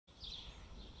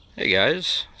Hey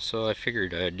guys, so I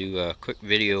figured I'd do a quick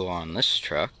video on this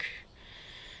truck.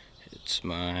 It's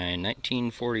my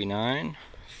 1949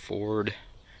 Ford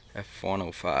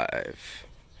F105.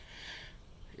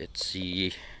 It's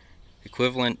the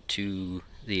equivalent to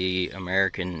the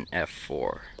American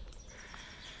F4.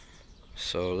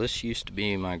 So this used to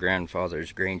be my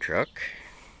grandfather's grain truck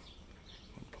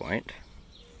at one point,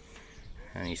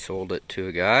 and he sold it to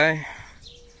a guy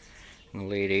in the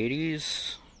late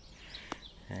 80s.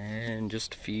 And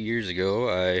just a few years ago,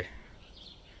 I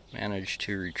managed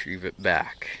to retrieve it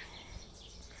back.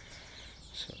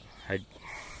 So I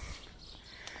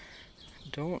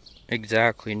don't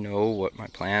exactly know what my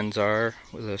plans are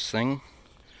with this thing.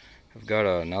 I've got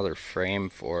another frame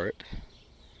for it,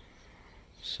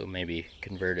 so maybe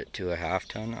convert it to a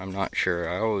half-ton. I'm not sure.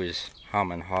 I always hum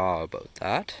and haw about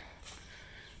that.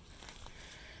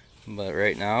 But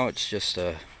right now, it's just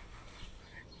a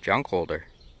junk holder.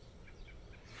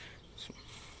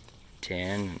 Tin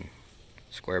and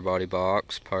square body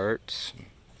box parts.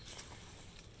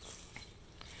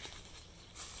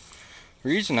 The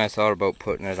reason I thought about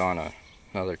putting it on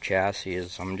another chassis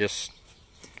is I'm just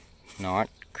not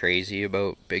crazy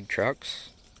about big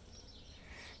trucks.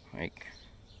 Like,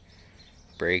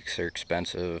 brakes are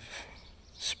expensive,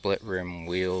 split rim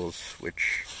wheels,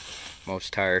 which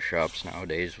most tire shops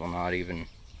nowadays will not even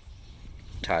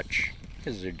touch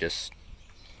because they're just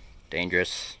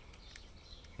dangerous.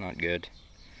 Not good.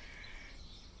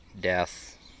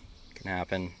 Death can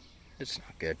happen. It's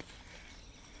not good.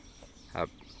 A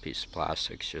piece of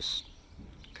plastic's just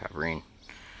covering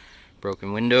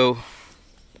broken window.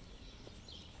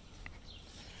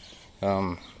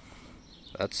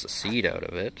 That's the seat out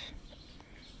of it.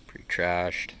 Pretty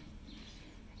trashed.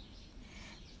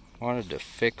 Wanted to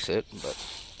fix it, but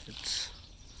it's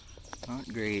not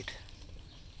great.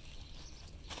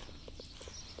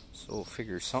 So we'll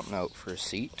figure something out for a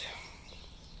seat.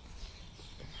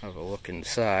 Have a look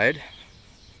inside.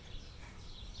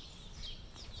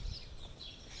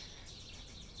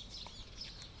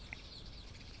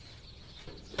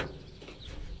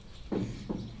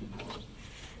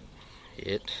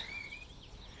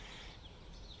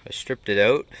 I stripped it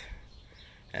out,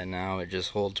 and now it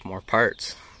just holds more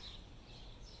parts.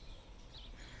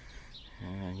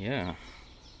 And yeah.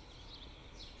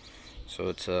 So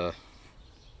it's a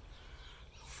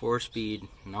 4-speed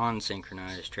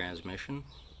non-synchronized transmission,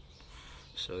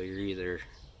 so you're either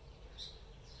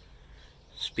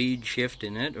speed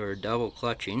shifting it or double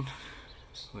clutching,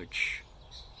 which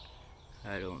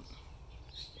I'm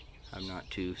not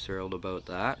too thrilled about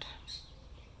that.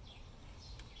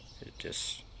 It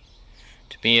just,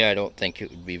 to me, I don't think it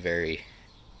would be very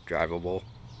drivable,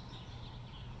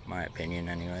 my opinion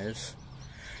anyways.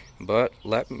 But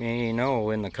let me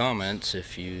know in the comments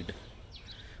if you'd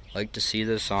like to see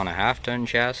this on a half-ton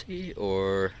chassis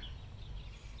or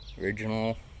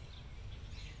original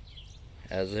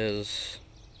as is.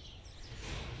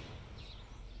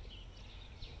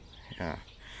 Yeah.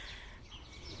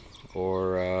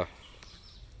 Or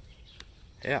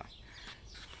yeah.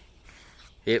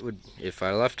 It would, if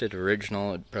I left it original,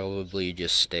 it'd probably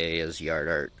just stay as yard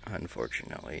art,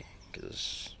 unfortunately,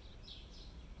 because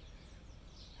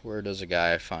where does a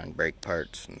guy find brake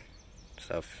parts and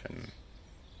stuff, and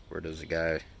where does a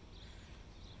guy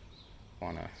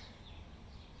want to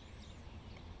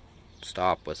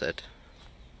stop with it?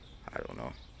 I don't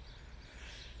know.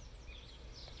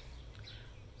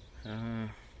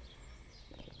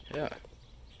 Yeah.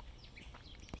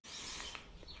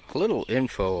 A little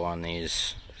info on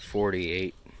these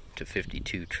 48 to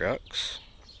 52 trucks.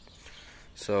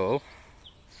 So,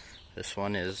 this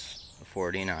one is a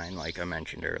 49, like I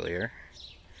mentioned earlier.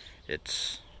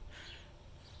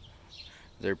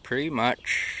 They're pretty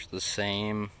much the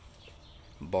same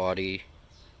body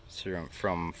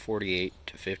from 48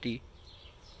 to 50.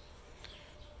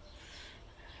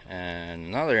 And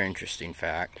another interesting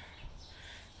fact,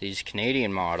 these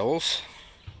Canadian models,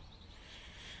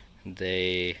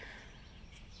 they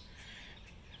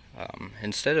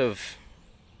instead of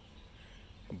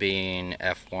being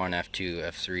F1, F2,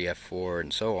 F3, F4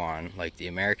 and so on like the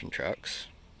American trucks,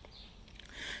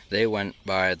 they went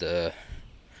by the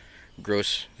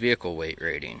gross vehicle weight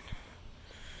rating.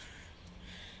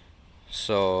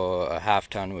 So a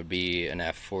half-ton would be an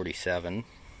F47,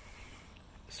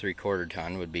 3/4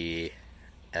 ton would be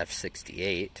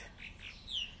F68,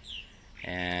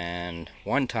 and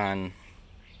 1 ton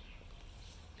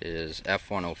is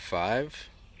F105,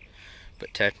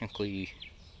 but technically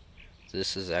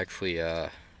this is actually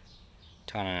a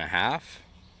 1.5 tons.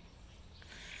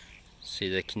 See,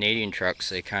 the Canadian trucks,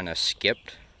 they kind of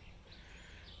skipped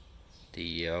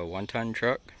the 1-ton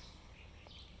truck,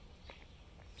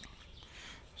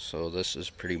 So this is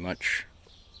pretty much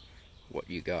what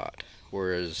you got.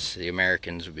 Whereas the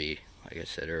Americans would be, like I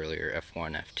said earlier,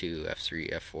 F1, F2,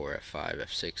 F3, F4, F5,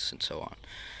 F6, and so on.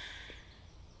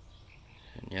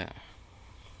 And yeah.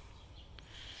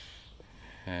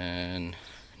 And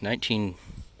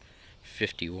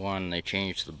 1951, they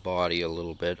changed the body a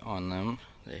little bit on them.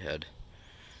 They had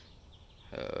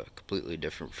a completely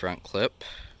different front clip,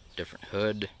 different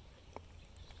hood.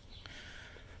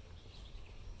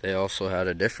 They also had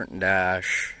a different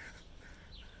dash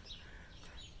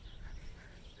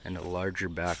and a larger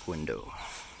back window.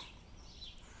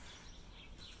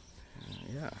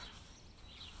 Yeah.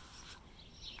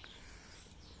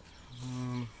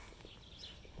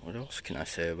 What else can I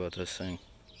say about this thing?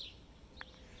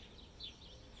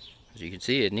 As you can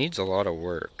see, it needs a lot of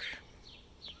work.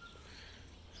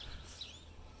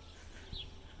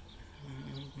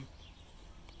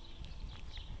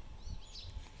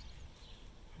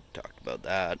 Talked about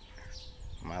that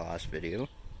in my last video.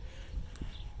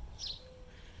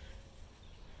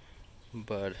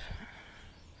 But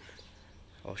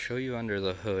I'll show you under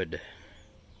the hood.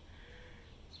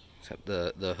 Except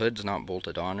the hood's not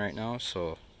bolted on right now,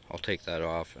 so I'll take that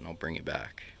off and I'll bring it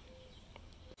back.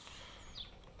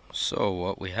 So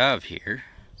what we have here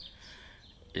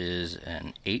is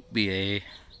an 8BA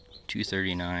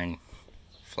 239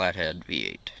 flathead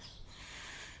V8.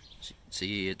 As you can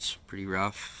see, it's pretty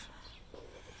rough,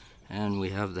 and we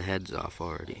have the heads off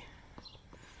already.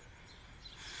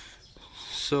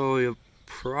 So you'll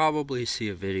probably see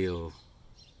a video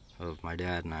of my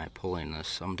dad and I pulling this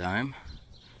sometime.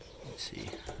 Let's see,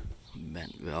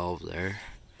 bent valve there.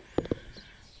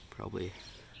 Probably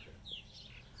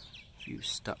a few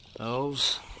stuck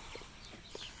valves.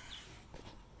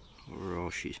 Overall,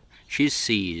 she's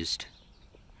seized,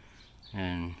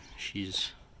 and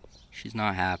she's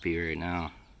not happy right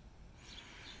now.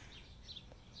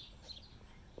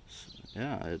 So,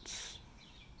 yeah,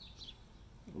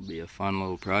 it'll be a fun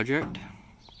little project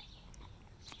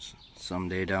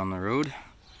someday down the road.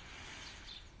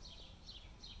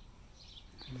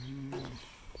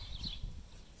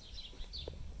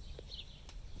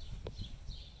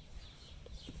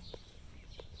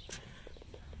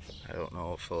 I don't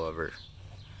know if I'll ever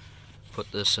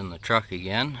put this in the truck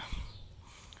again,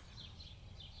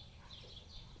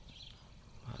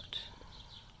 but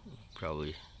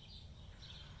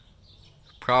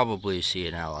probably see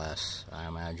an LS, I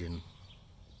imagine.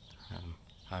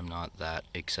 I'm not that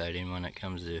exciting when it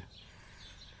comes to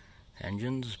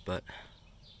engines, but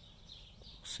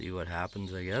see what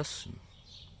happens, I guess.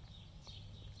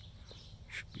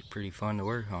 Should be pretty fun to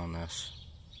work on this.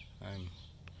 I'm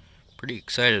pretty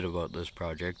excited about this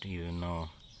project, even though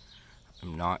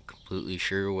I'm not completely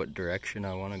sure what direction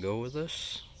I want to go with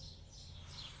this.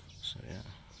 So yeah,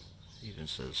 it even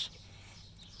says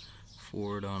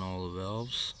Ford on all the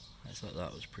valves. I thought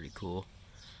that was pretty cool.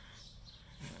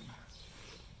 And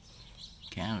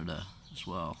Canada as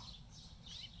well.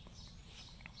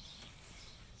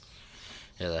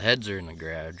 Yeah, the heads are in the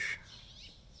garage.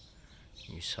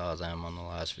 You saw them on the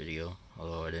last video,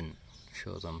 although I didn't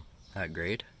show them that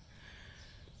great.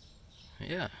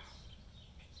 Yeah.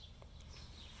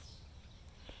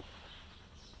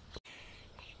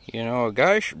 You know, a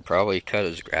guy should probably cut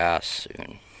his grass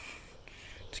soon.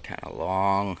 It's kind of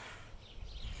long.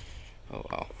 Oh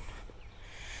well.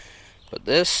 But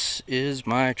this is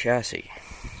my chassis.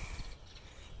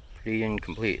 Pretty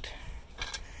incomplete.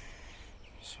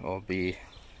 So I'll be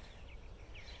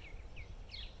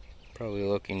probably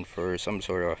looking for some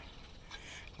sort of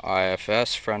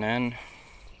IFS front end.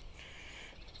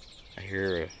 I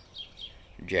hear a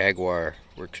Jaguar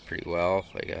works pretty well,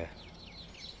 like a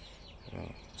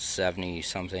 70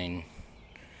 something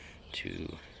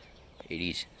to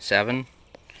 87. You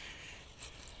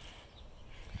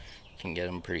can get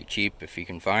them pretty cheap if you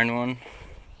can find one.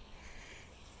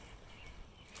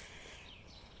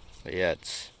 But yeah,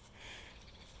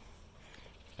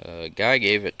 a guy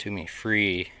gave it to me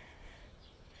free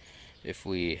if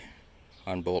we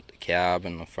unbolt the cab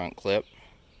and the front clip.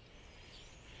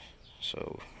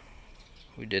 So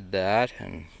we did that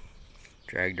and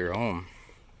dragged her home.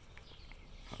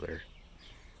 Another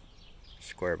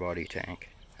square body tank.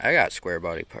 I got square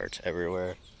body parts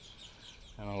everywhere,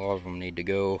 and a lot of them need to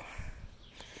go.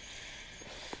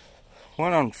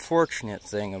 One unfortunate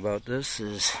thing about this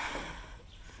is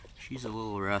she's a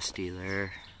little rusty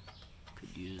there.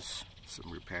 Could use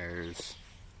some repairs.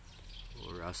 A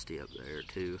little rusty up there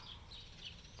too.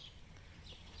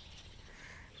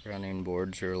 Running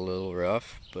boards are a little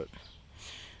rough, but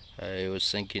I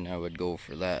was thinking I would go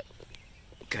for that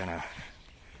kind of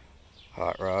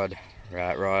hot rod,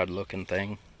 rat rod looking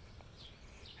thing.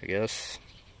 I guess.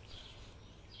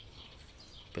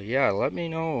 But yeah, let me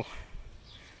know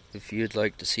if you'd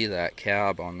like to see that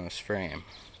cab on this frame.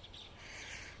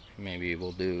 Maybe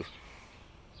we'll do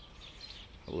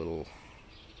a little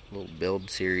build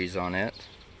series on it,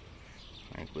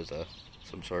 like with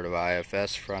some sort of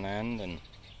IFS front end, and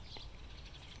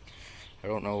I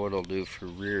don't know what I'll do for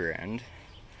rear end.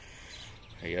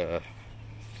 A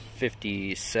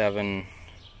 57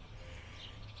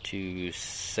 to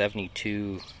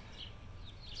 72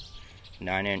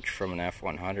 9-inch from an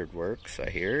F100 works, I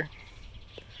hear,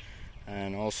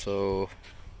 and also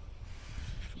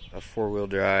a 4-wheel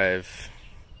drive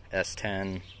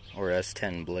S10 or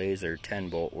S10 Blazer 10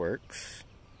 bolt works.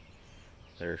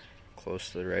 They're close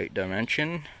to the right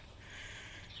dimension.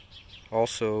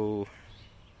 Also,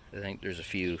 I think there's a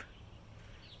few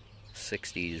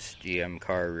 60s GM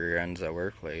car rear ends that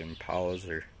work, like Impalas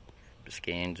or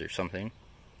Biscaynes or something.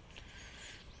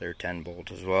 They're 10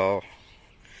 bolt as well.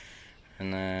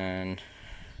 And then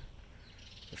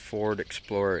the Ford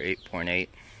Explorer 8.8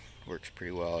 works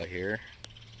pretty well, I hear.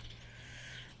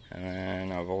 And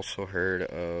then I've also heard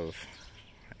of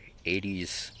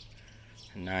 80s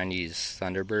and 90s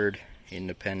Thunderbird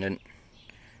independent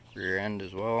rear end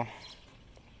as well.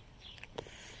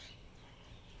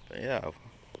 But yeah,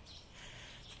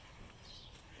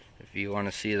 if you want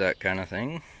to see that kind of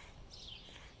thing,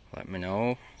 let me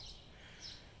know.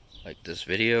 Like this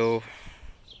video,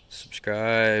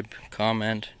 subscribe,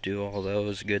 comment, do all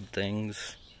those good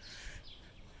things.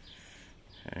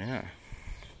 And yeah.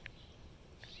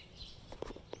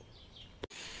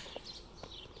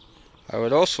 I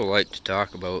would also like to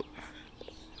talk about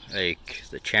like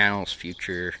the channel's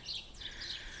future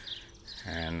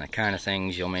and the kind of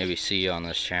things you'll maybe see on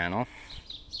this channel.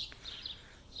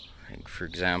 Like, for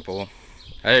example,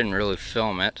 I didn't really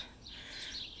film it,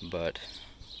 but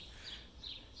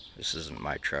this isn't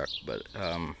my truck, but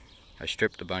I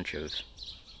stripped a bunch of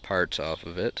parts off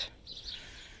of it,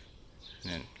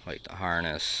 and like the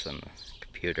harness and the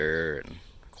computer and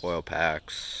coil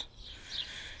packs,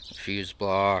 the fuse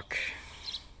block,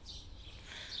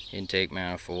 intake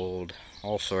manifold,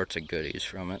 all sorts of goodies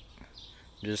from it,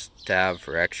 just to have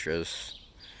for extras,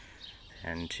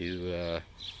 and to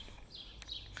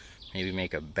maybe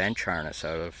make a bench harness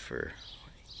out of for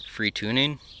free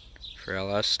tuning for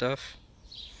LS stuff.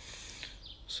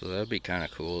 So that'd be kind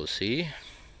of cool to see.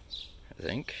 I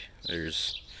think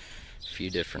there's a few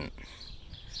different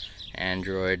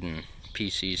Android and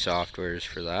PC softwares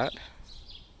for that.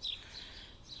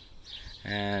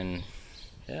 And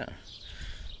yeah,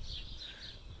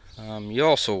 you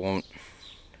also won't,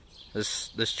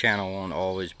 this channel won't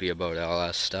always be about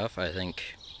LS stuff. I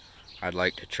think I'd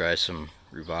like to try some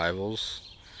revivals.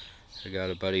 I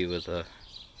got a buddy with a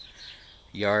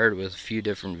yard with a few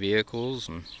different vehicles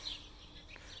and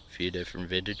a few different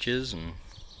vintages, and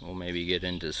we'll maybe get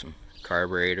into some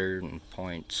carburetor and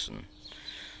points and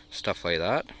stuff like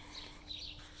that.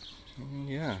 And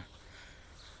yeah,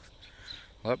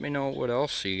 let me know what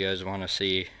else you guys want to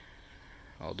see.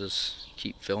 I'll just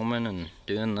keep filming and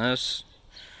doing this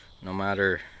no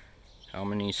matter how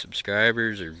many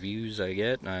subscribers or views I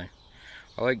get. And I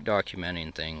like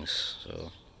documenting things,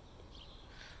 so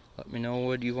let me know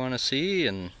what you want to see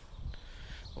and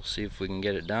we'll see if we can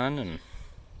get it done. And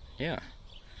yeah,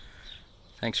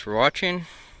 thanks for watching.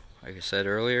 Like I said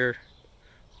earlier,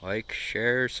 like,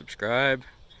 share, subscribe.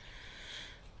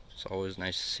 It's always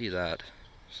nice to see that.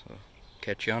 So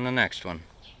catch you on the next one.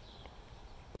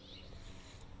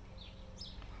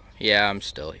 Yeah, I'm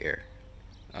still here.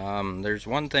 There's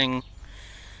one thing,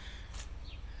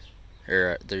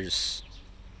 or there's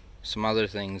some other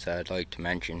things I'd like to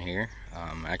mention here.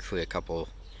 Actually a couple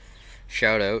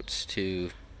shout outs to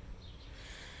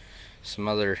some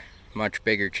other much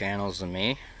bigger channels than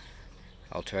me.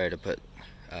 I'll try to put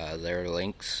their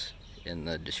links in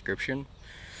the description.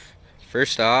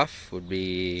 First off would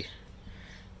be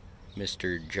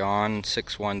Mr. John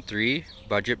 613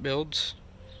 Budget Builds.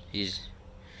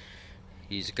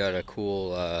 He's got a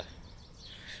cool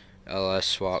LS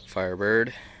swap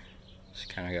Firebird. It's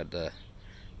kind of got the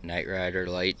Knight Rider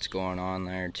lights going on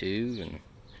there too, and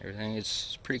everything.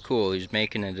 It's pretty cool. He's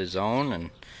making it his own, and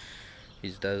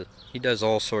he does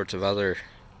all sorts of other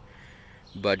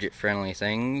budget-friendly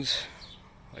things.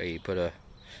 Like he put a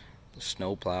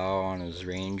snowplow on his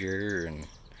Ranger, and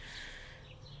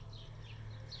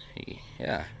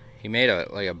he made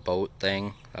like a boat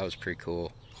thing. That was pretty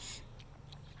cool.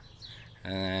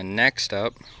 And then next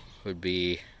up would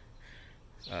be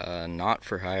Not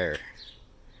For Hire.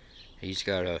 He's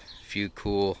got a few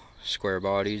cool square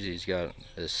bodies. He's got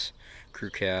this crew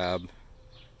cab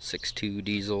 6.2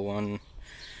 diesel one,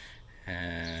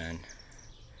 and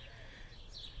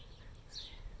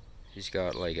he's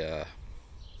got like a,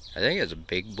 I think it's a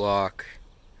big block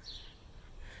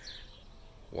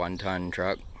 1-ton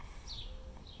truck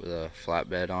with a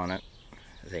flatbed on it,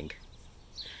 I think.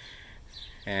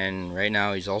 And right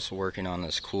now he's also working on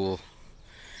this cool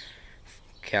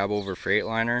cab over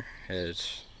Freightliner.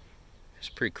 It's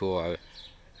pretty cool.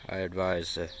 I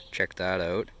advise to check that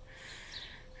out.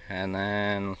 And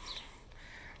then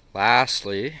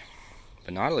lastly,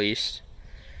 but not least,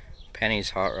 Penny's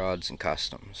Hot Rods and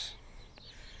Customs.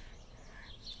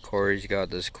 Corey's got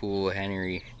this cool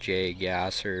Henry J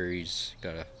gasser. He's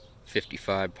got a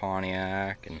 55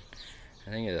 Pontiac and I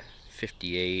think a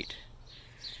 58.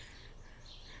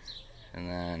 And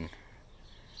then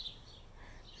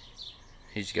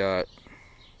he's got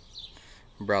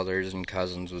brothers and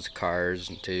cousins with cars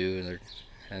and too,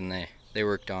 and they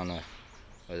worked on a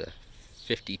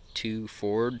 52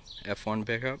 Ford F1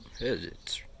 pickup.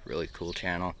 It's a really cool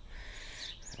channel.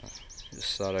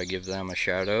 Just thought I'd give them a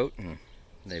shout out, and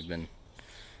they've been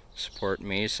supporting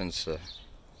me since the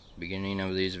beginning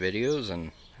of these videos,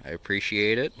 and I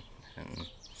appreciate it, and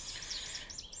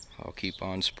I'll keep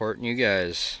on supporting you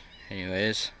guys.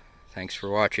 Anyways, thanks for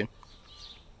watching.